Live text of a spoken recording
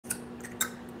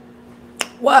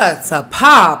What's a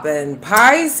poppin',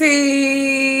 Pisces?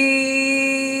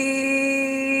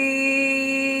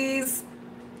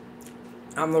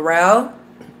 I'm Laurel,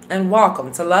 and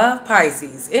welcome to Love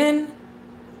Pisces in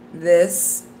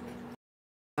this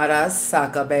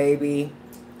sucker, baby.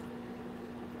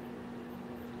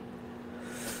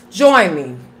 Join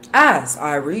me as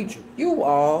I read you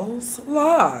all's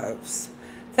lives.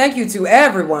 Thank you to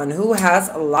everyone who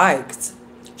has liked,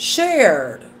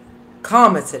 shared,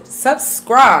 commented,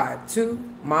 subscribe to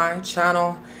my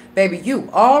channel. Baby, you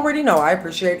already know I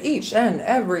appreciate each and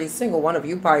every single one of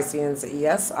you Pisceans.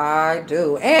 Yes, I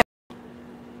do. And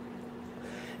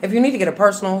if you need to get a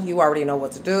personal, you already know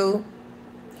what to do.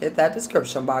 Hit that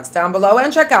description box down below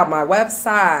and check out my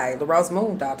website,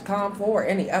 laurelsmoon.com, for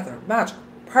any other magical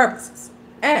purposes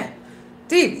and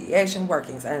deviation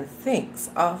workings and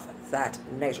things of that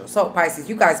nature. So Pisces,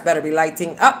 you guys better be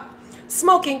lighting up,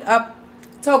 smoking up,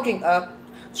 toking up,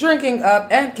 drinking up,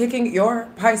 and kicking your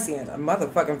Piscean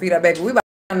motherfucking feet up, baby. We about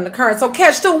to in the current, so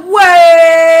catch the wave.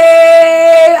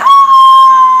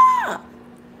 Ah!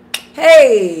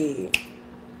 Hey,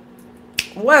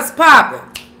 what's poppin'?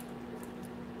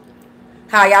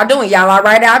 How y'all doing? Y'all all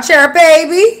right out here,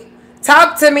 baby?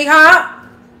 Talk to me, huh?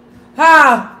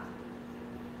 Huh?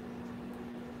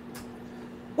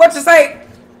 What you say?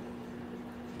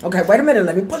 Okay, wait a minute.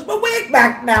 Let me push my wig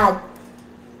back now.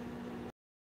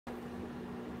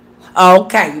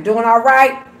 Okay, you doing all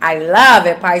right? I love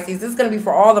it, Pisces. This is going to be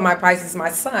for all of my Pisces,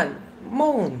 my sun,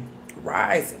 moon,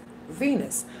 rising,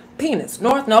 Venus, penis,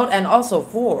 north node, and also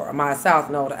for my south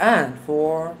node and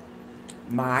for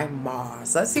my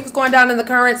Mars. Let's see what's going down in the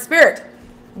current spirit.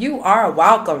 You are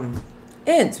welcome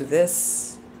into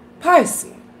this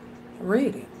Pisces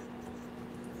reading.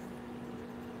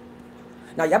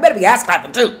 Now, y'all better be ass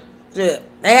clapping too. Shit.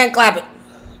 And clapping.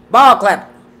 Ball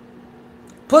clapping.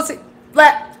 Pussy,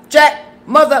 flat. Jack,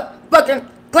 motherfucking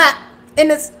clap in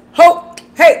this hole.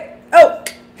 Hey, oh,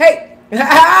 hey.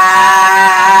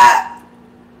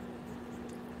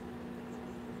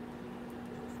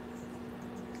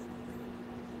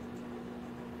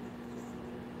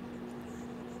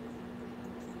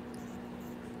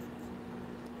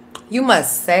 You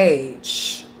must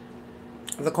sage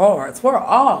the cards for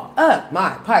all of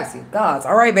my Pisces gods.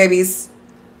 All right, babies.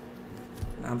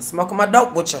 I'm smoking my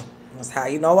dope with you. That's how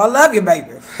you know I love you,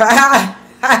 baby.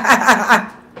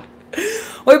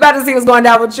 We about to see what's going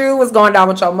down with you, what's going down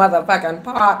with your motherfucking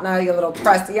partner, you little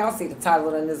crusty. Y'all see the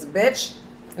title in this bitch.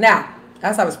 Now,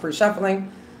 as I was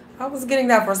pre-shuffling, I was getting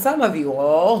that for some of you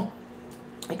all.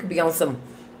 You could be on some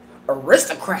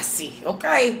aristocracy,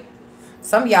 okay?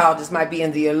 Some of y'all just might be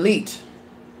in the elite,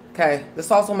 okay?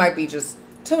 This also might be just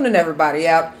tuning everybody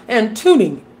out and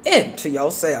tuning into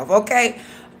yourself, okay?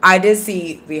 I did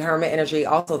see the Hermit energy,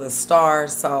 also the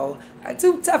stars, so I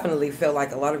do definitely feel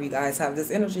like a lot of you guys have this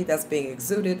energy that's being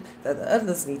exuded that the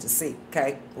others need to see,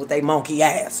 okay, with their monkey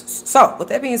asses. So, with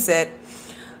that being said,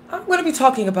 I'm going to be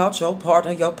talking about your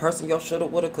partner, your person, your shoulda,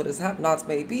 woulda, couldas, have-nots,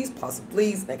 maybes,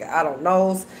 possiblies, nigga, I don't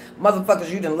knows,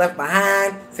 motherfuckers you done left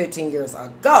behind 15 years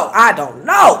ago. I don't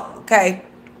know, okay?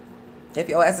 If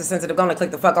your ass is sensitive, gonna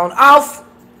click the fuck on off.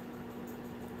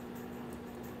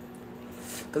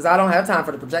 Because I don't have time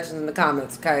for the projections in the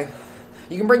comments, okay?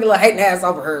 You can bring your little hating ass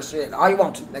over her shit all you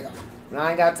want to, nigga.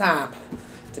 I ain't got time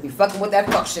to be fucking with that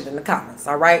fuck shit in the comments,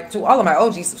 all right? To all of my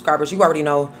OG subscribers, you already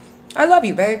know I love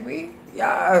you, baby.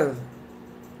 Yeah.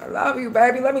 I love you,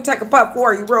 baby. Let me take a puff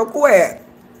for you real quick.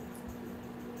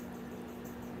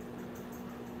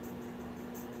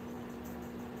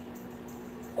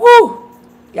 Woo!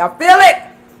 Y'all feel it?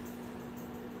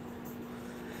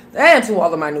 And to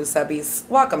all of my new subbies,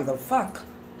 welcome the fuck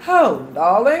home,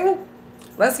 darling.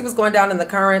 Let's see what's going down in the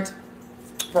current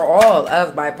for all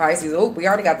of my Pisces. Oh, we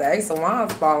already got the Ace of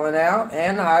Wands falling out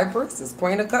and the High Priestess,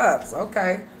 Queen of Cups.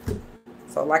 Okay.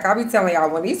 So like I be telling y'all,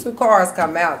 when these two cards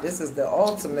come out, this is the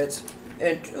ultimate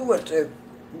intuitive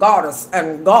goddess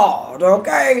and God,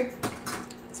 okay?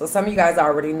 So some of you guys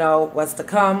already know what's to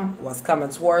come, what's coming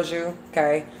towards you,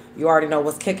 okay? You already know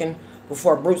what's kicking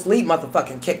before Bruce Lee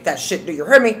motherfucking kicked that shit. Do you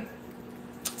hear me?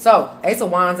 So, Ace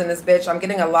of Wands in this bitch. I'm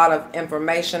getting a lot of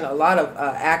information, a lot of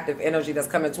active energy that's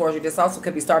coming towards you. This also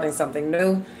could be starting something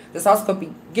new. This also could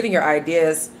be getting your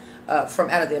ideas from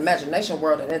out of the imagination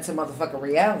world and into motherfucking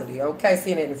reality, okay?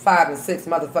 Seeing it in 5 and 6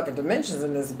 motherfucking dimensions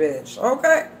in this bitch,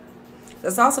 okay?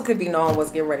 This also could be knowing what's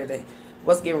getting ready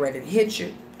to hit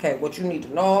you, okay? What you need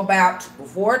to know about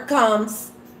before it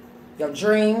comes, your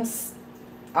dreams.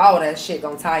 All that shit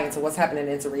gonna tie into what's happening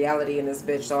into reality in this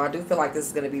bitch. So I do feel like this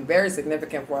is gonna be very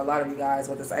significant for a lot of you guys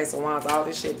with this Ace of Wands. All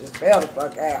this shit just fell the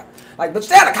fuck out. Like, but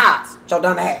stay the cops. Your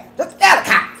dumb ass. Just stay the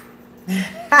cops.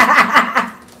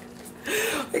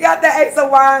 got the Ace of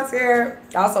Wands here.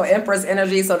 Also Empress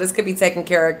energy. So this could be taking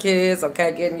care of kids,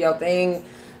 okay? Getting your thing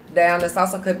down. This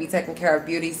also could be taking care of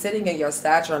beauty, sitting in your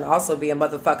stature, and also being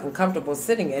motherfucking comfortable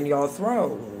sitting in your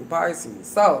throne, Pisces.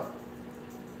 So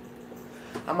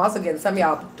I'm also getting some of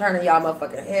y'all turning y'all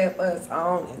motherfucking headbuds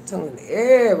on and tuning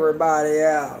everybody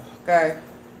out, okay?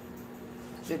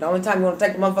 Shit, the only time you want to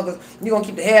take the motherfuckers, you going to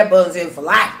keep the headbuds in for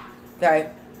life,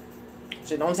 okay?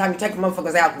 Shit, the only time you take the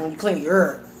motherfuckers out when you clean your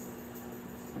ear.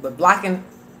 But blocking,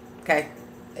 okay,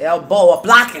 elbow or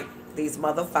blocking these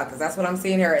motherfuckers. That's what I'm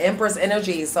seeing here. Empress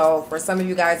energy. So for some of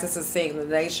you guys, this is seeing the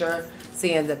nature,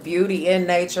 seeing the beauty in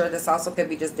nature. This also could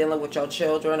be just dealing with your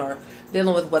children or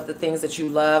dealing with what the things that you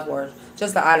love or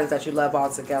just the items that you love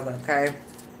altogether, okay?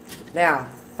 Now,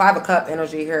 5 of Cup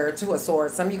energy here, 2 of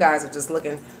Swords. Some of you guys are just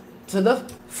looking to the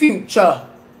future.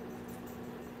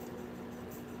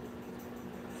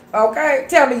 Okay?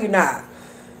 Tell me you're not.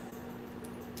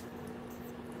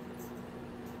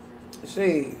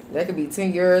 See, that could be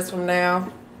 10 years from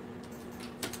now,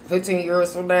 15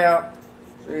 years from now.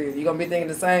 See, you're going to be thinking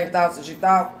the same thoughts that you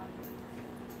thought.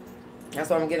 That's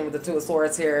what I'm getting with the 2 of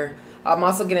Swords here. I'm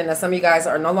also getting that some of you guys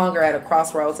are no longer at a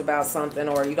crossroads about something,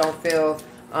 or you don't feel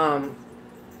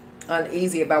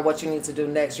uneasy about what you need to do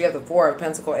next. You have the 4 of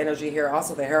Pentacle energy here.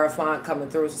 Also the Hierophant coming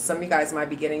through. So some of you guys might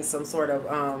be getting some sort of,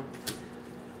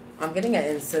 I'm getting an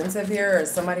incentive here, or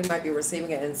somebody might be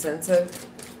receiving an incentive.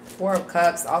 4 of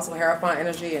Cups, also Hierophant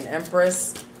energy and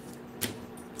Empress.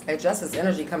 Okay, Justice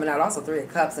energy coming out. Also 3 of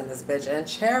Cups in this bitch. And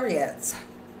Chariot.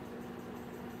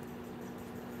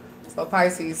 So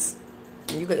Pisces,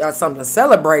 you got something to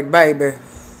celebrate, baby.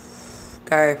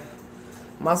 Okay.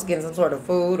 I'm also getting some sort of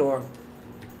food or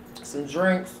some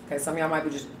drinks. Okay, some of y'all might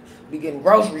be getting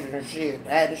groceries and shit.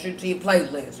 Add the shit to your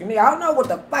playlist. You mean, I don't know what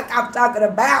the fuck I'm talking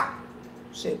about.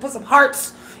 Shit, put some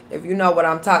hearts if you know what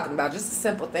I'm talking about. Just the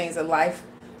simple things in life.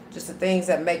 Just the things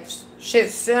that make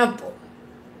shit simple.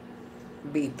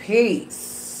 Be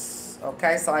peace.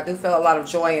 Okay, so I do feel a lot of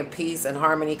joy and peace and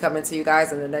harmony coming to you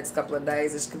guys in the next couple of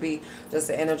days. This could be just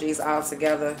the energies all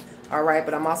together. All right,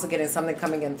 but I'm also getting something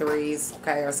coming in 3s,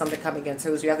 okay, or something coming in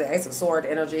 2s. You have the Ace of Sword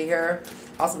energy here.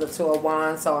 Also the 2 of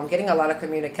Wands. So I'm getting a lot of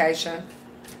communication.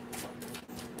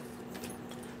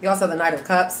 You also have the Knight of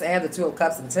Cups and the 2 of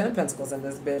Cups and 10 of Pentacles in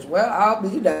this bitch. Well, I'll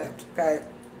be damned, okay?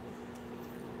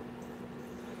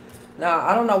 Now,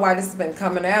 I don't know why this has been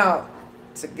coming out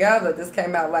together. This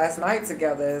came out last night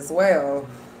together as well.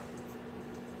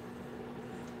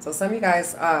 So some of you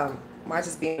guys might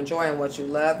just be enjoying what you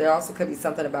love. There also could be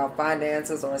something about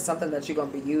finances or something that you're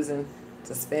going to be using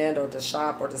to spend or to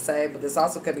shop or to save. But this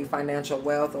also could be financial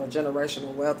wealth or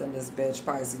generational wealth in this bitch,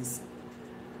 Pisces.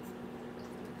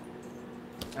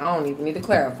 I don't even need to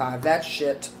clarify that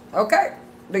shit. Okay,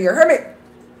 do you hear me?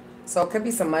 So it could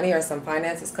be some money or some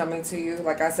finances coming to you,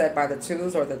 like I said, by the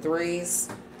 2s or the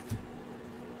 3s.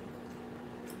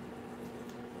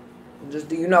 Just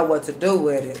do you know what to do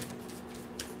with it?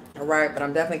 All right, but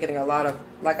I'm definitely getting a lot of,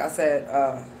 like I said,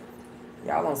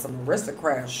 y'all on some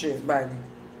aristocrat shit, baby.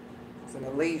 Some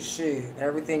elite shit.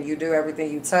 Everything you do,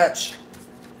 everything you touch.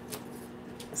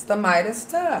 It's the Midas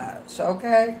touch,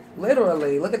 okay?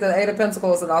 Literally. Look at the 8 of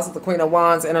Pentacles and also the Queen of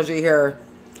Wands energy here.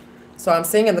 So I'm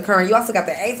seeing in the current, you also got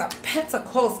the Ace of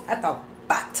Pentacles at the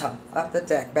bottom of the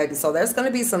deck, baby. So there's going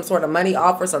to be some sort of money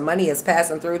offers or money is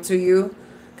passing through to you.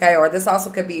 Okay, or this also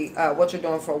could be what you're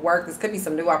doing for work. This could be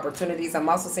some new opportunities. I'm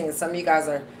also seeing some of you guys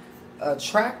are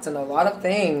attracting a lot of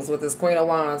things with this Queen of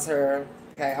Wands here.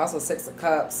 Okay, also 6 of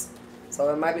Cups.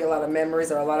 So it might be a lot of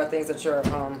memories or a lot of things that you're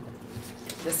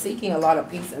just seeking a lot of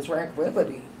peace and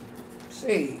tranquility.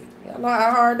 See, y'all know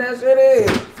how hard that shit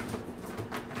is.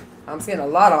 I'm seeing a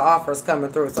lot of offers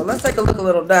coming through. So let's take a look a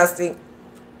little dusty.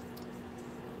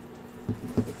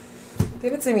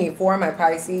 Give it to me for my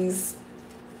Pisces.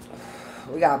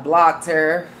 We got blocked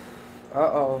here.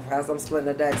 Uh-oh, as I'm splitting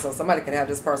the deck. So somebody can have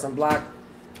this person blocked.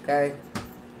 Okay.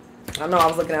 I know I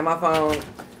was looking at my phone.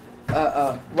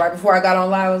 Right before I got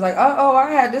online, I was like, uh-oh,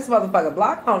 I had this motherfucker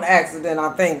blocked on accident,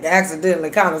 I think. Accidentally,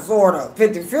 kind of, sort of.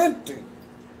 50-50.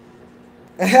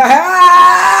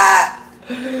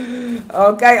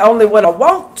 Okay, only when I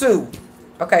want to.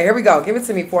 Okay, here we go. Give it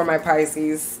to me for my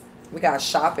Pisces. We got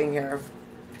shopping here.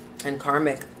 And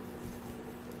karmic.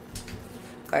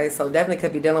 Okay, so definitely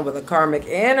could be dealing with a karmic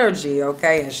energy,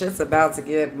 okay? And shit's about to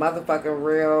get motherfucking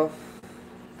real.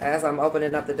 As I'm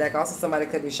opening up the deck. Also, somebody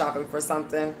could be shopping for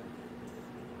something.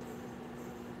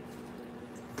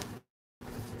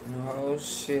 Oh,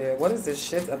 shit. What is this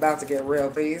shit about to get real,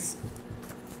 please?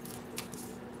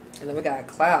 And then we got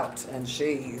clout and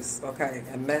cheese. Okay,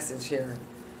 and message here.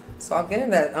 So I'm getting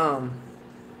that,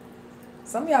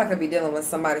 Some of y'all could be dealing with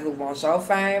somebody who wants your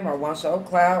fame or wants your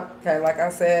clout. Okay, like I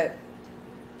said.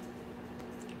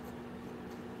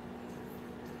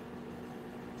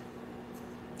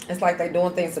 It's like they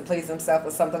doing things to please themselves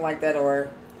or something like that. Or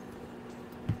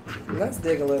let's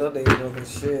dig a little deeper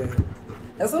with shit.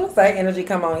 As soon as that energy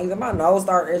come on, either my nose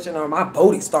start itching or my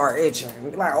booty start itching.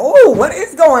 Be like, oh, what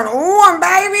is going on,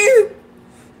 baby?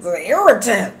 The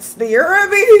irritants. Do you hear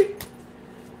me?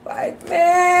 Like,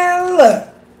 man, look.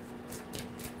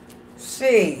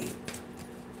 Shit.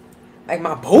 Like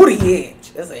my booty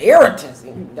itch. It's an irritant.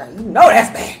 You know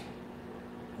that's bad.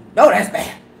 You know that's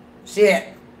bad. Shit.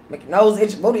 Make your nose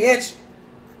itch, booty itch.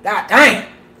 God damn.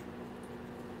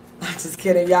 I'm just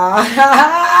kidding, y'all.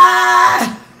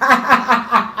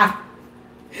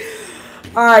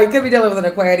 Alright, you could be dealing with an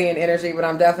Aquarian energy, but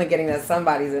I'm definitely getting that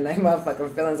somebody's in their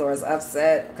motherfucking feelings or is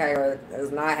upset, okay, or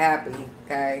is not happy,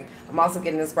 okay? I'm also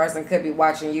getting this person could be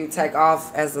watching you take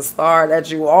off as the star that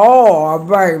you are,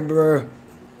 baby.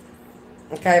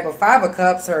 Okay, but 5 of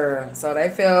Cups her, so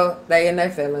they in their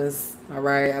feelings.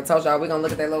 Alright, I told y'all we're gonna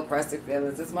look at their little crusty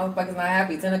feelings. This motherfucker's not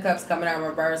happy. 10 of Cups coming out in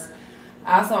reverse.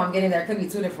 Also, I'm getting there could be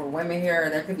 2 different women here, or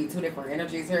there could be 2 different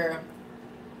energies here.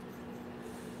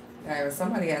 Okay, or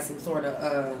somebody has some sort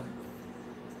of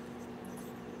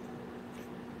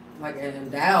like an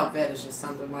endowed fetish or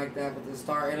something like that with the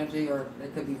star energy, or they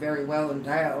could be very well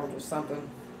endowed or something.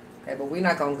 Okay, but we're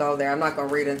not going to go there. I'm not going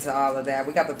to read into all of that.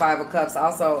 We got the 5 of Cups,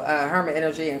 also Hermit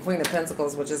energy and Queen of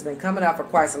Pentacles, which has been coming out for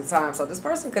quite some time. So this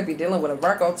person could be dealing with a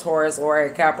Virgo, Taurus, or a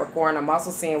Capricorn. I'm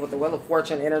also seeing with the Wheel of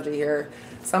Fortune energy here,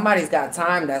 somebody's got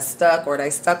time that's stuck, or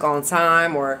they stuck on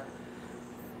time, or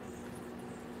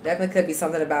definitely could be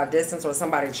something about distance or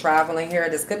somebody traveling here.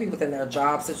 This could be within their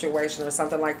job situation or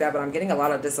something like that, but I'm getting a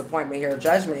lot of disappointment here.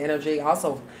 Judgment energy,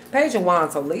 also Page of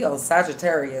Wands, so Leo,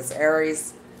 Sagittarius,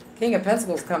 Aries, King of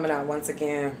Pentacles coming out once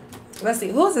again. Let's see,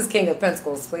 who is this King of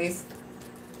Pentacles, please?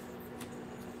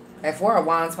 Okay, 4 of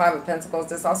Wands, 5 of Pentacles.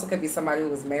 This also could be somebody who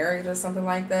was married or something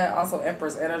like that. Also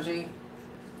Empress energy,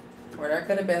 or there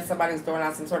could have been somebody who's throwing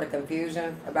out some sort of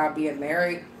confusion about being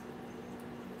married.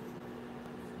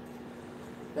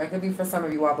 That could be for some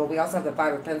of you all, but we also have the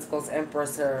 5 of Pentacles,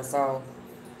 Empress here. So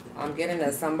I'm getting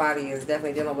that somebody is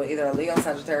definitely dealing with either a Leo,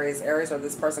 Sagittarius, Aries, or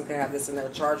this person could have this in their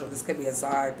charge, or this could be a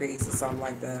side piece or something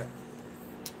like that.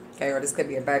 Okay, or this could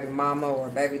be a baby mama or a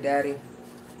baby daddy.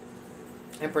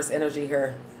 Empress energy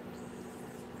here.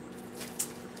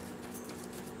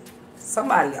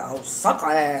 Somebody, oh, sucker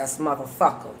ass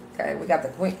motherfucker. Okay, we got the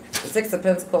Queen, the 6 of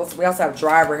Pentacles. We also have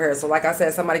driver here. So like I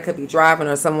said, somebody could be driving,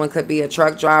 or someone could be a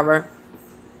truck driver.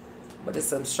 But there's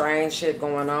some strange shit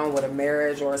going on with a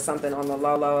marriage or something on the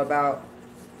low about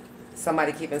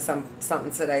somebody keeping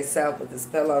something to themselves with this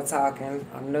pillow talking.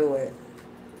 I knew it.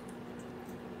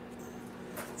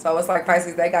 So it's like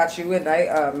Pisces, they got you in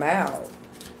their mouth.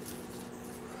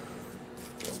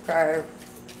 Okay.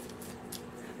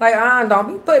 Like,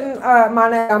 don't be putting my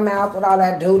damn mouth with all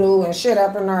that doo-doo and shit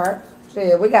up in there.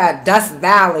 Shit, we got Dust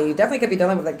Valley. Definitely could be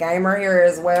dealing with a gamer here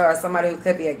as well, or somebody who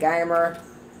could be a gamer.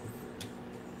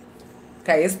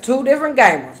 Okay, it's 2 different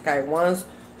gamers. Okay, one's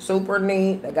super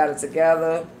neat. They got it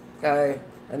together. Okay,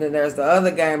 and then there's the other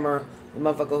gamer, the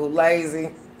motherfucker who lazy.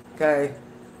 Okay,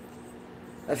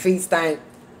 the feet stink.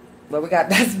 But we got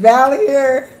Dust Valley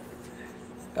here.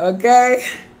 Okay,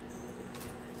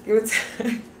 it's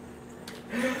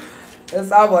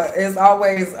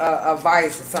always a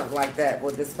vice or something like that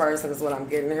with this person is what I'm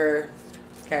getting here.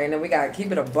 Okay, and then we got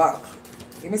Keep It a Buck.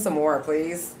 Give me some more,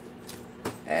 please.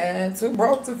 And too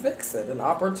broke to fix it, an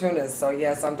opportunist. So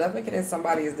yes, I'm definitely getting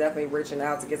somebody is definitely reaching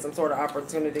out to get some sort of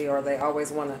opportunity, or they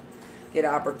always want to get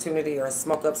an opportunity or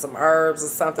smoke up some herbs or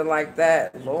something like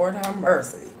that. Lord have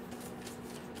mercy.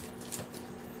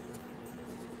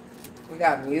 We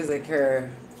got music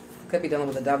here. Could be dealing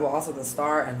with the devil. Also the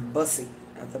Star and Bussy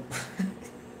at the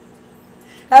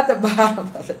at the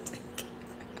bottom of the deck.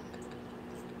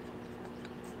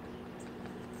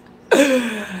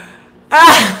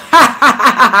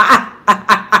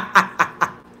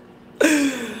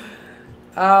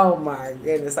 Oh my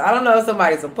goodness. I don't know if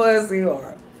somebody's a pussy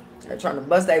or they're trying to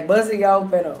bust their pussy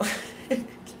open. Or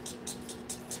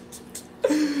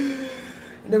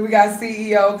then we got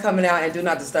CEO coming out and do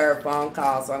not disturb phone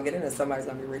calls. So I'm getting that somebody's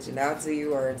going to be reaching out to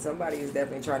you, or somebody is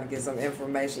definitely trying to get some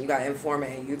information. You got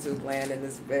informant and YouTube land in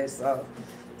this bitch. So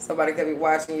somebody could be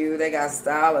watching you. They got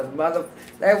style and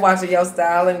they watching your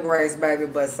style and grace, baby.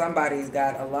 But somebody's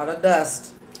got a lot of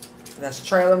dust that's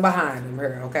trailing behind them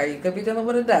here. Okay, you could be dealing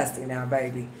with a dusty now,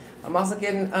 baby. I'm also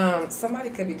getting somebody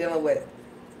could be dealing with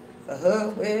a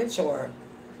hood witch, or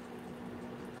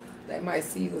they might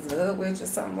see you as a hood witch or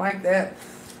something like that.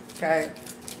 Okay.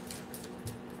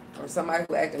 Or somebody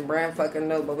who acting brand fucking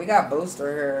new. But we got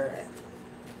booster here.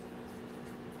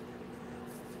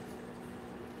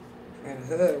 And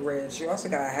hood rich. You also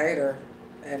got hater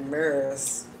and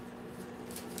mirrors.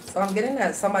 So I'm getting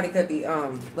that somebody could be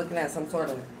looking at some sort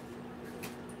of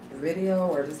video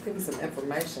or just give me some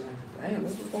information. Damn,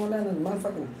 this was going on in the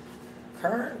motherfucking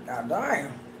current. God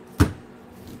damn.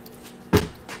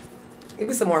 Give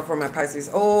me some more for my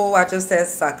Pisces. Oh, I just said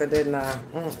sucker, didn't I?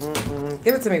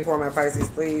 Give it to me for my Pisces,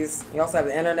 please. You also have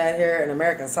the internet here and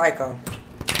American Psycho.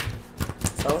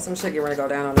 So some shit getting ready to go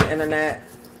down on the internet.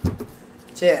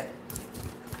 Shit.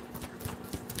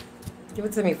 Give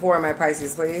it to me for my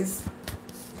Pisces, please.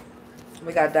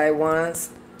 We got day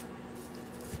ones.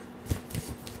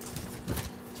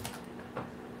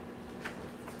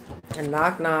 And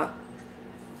knock knock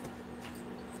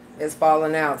is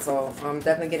falling out. So I'm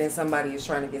definitely getting somebody who's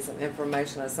trying to get some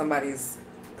information or somebody's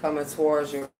coming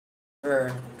towards you.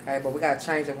 Okay, but we got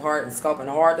change of heart and scope and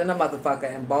heart than a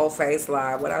motherfucker and bold face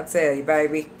lie. What I tell you,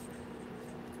 baby.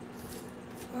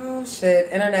 Oh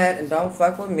shit, internet and don't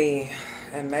fuck with me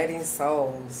and mating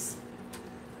souls.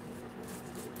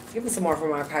 Give me some more for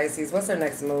my Pisces. What's their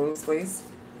next moves, please?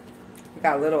 We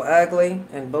got little ugly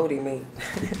and booty meat.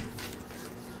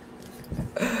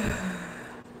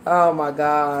 Oh my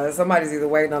God. Somebody's either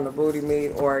waiting on the booty meat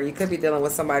or you could be dealing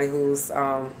with somebody who's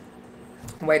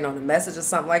waiting on a message or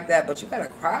something like that. But you got a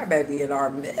crybaby in our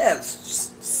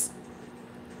midst.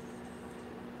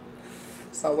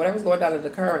 So whatever's going down in the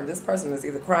current, this person is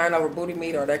either crying over booty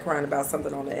meat or they're crying about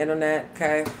something on the internet,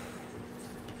 okay?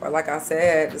 But like I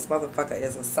said, this motherfucker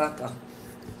is a sucker.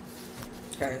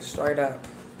 Okay, straight up.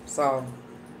 So,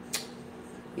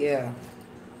 yeah.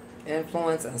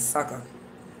 Influence and sucker.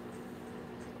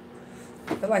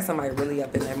 I feel like somebody really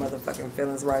up in their motherfucking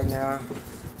feelings right now.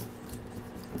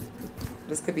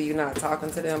 This could be you not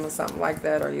talking to them or something like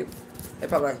that. Or they're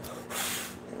probably like,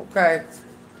 okay.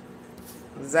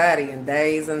 Zaddy and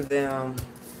Days and them.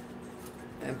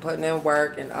 And putting in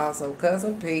work. And also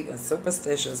Cousin Pete and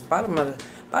Superstitious. Bottom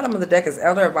of the deck is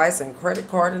Elder Advice and Credit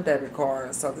Card and Debit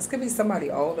Card. So this could be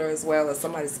somebody older as well. Or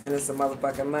somebody spending some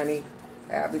motherfucking money.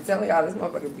 I'll be telling y'all this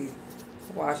motherfucker be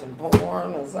watching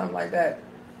porn or something like that.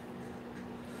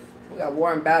 We got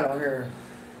war and battle here.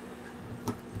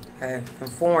 Okay, and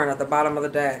foreign at the bottom of the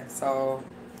deck. So,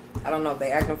 I don't know if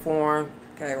they acting foreign.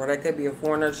 Okay, or they could be a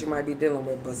foreigner that you might be dealing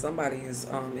with. But somebody is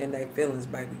in their feelings,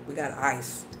 baby. We got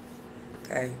ice.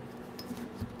 Okay.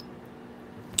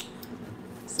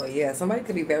 So, yeah, somebody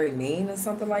could be very mean or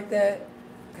something like that.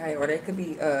 Okay, or they could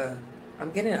be,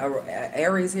 I'm getting a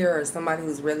Aries here or somebody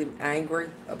who's really angry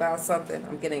about something.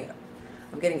 I'm getting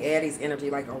Aries energy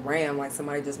like a ram, like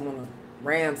somebody just want to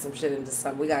ram some shit into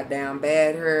something. We got down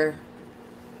bad here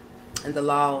and the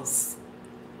laws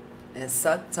and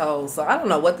suck toes. So I don't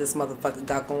know what this motherfucker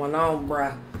got going on,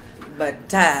 bruh.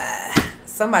 But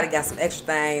somebody got some extra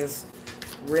things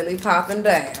really popping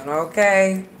down,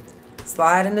 okay?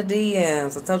 Slide in the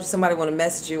DMs. I told you somebody want to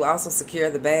message you. Also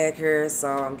secure the bag here. So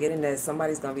I'm getting that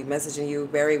somebody's going to be messaging you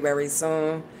very, very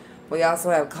soon. We also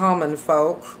have common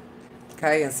folk.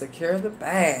 Okay, and secure the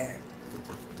bag.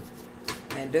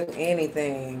 And do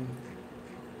anything.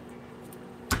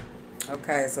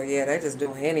 Okay, so yeah, they just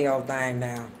doing any old thing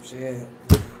now. Shit.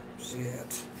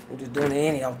 We're just doing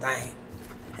any old thing.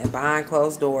 And behind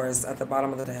closed doors at the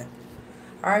bottom of the deck.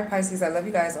 Alright, Pisces, I love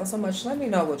you guys all so much. Let me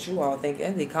know what you all think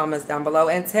in the comments down below.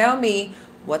 And tell me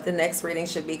what the next reading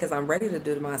should be because I'm ready to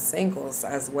do my singles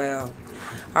as well.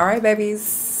 Alright,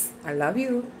 babies. I love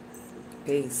you.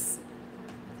 Peace.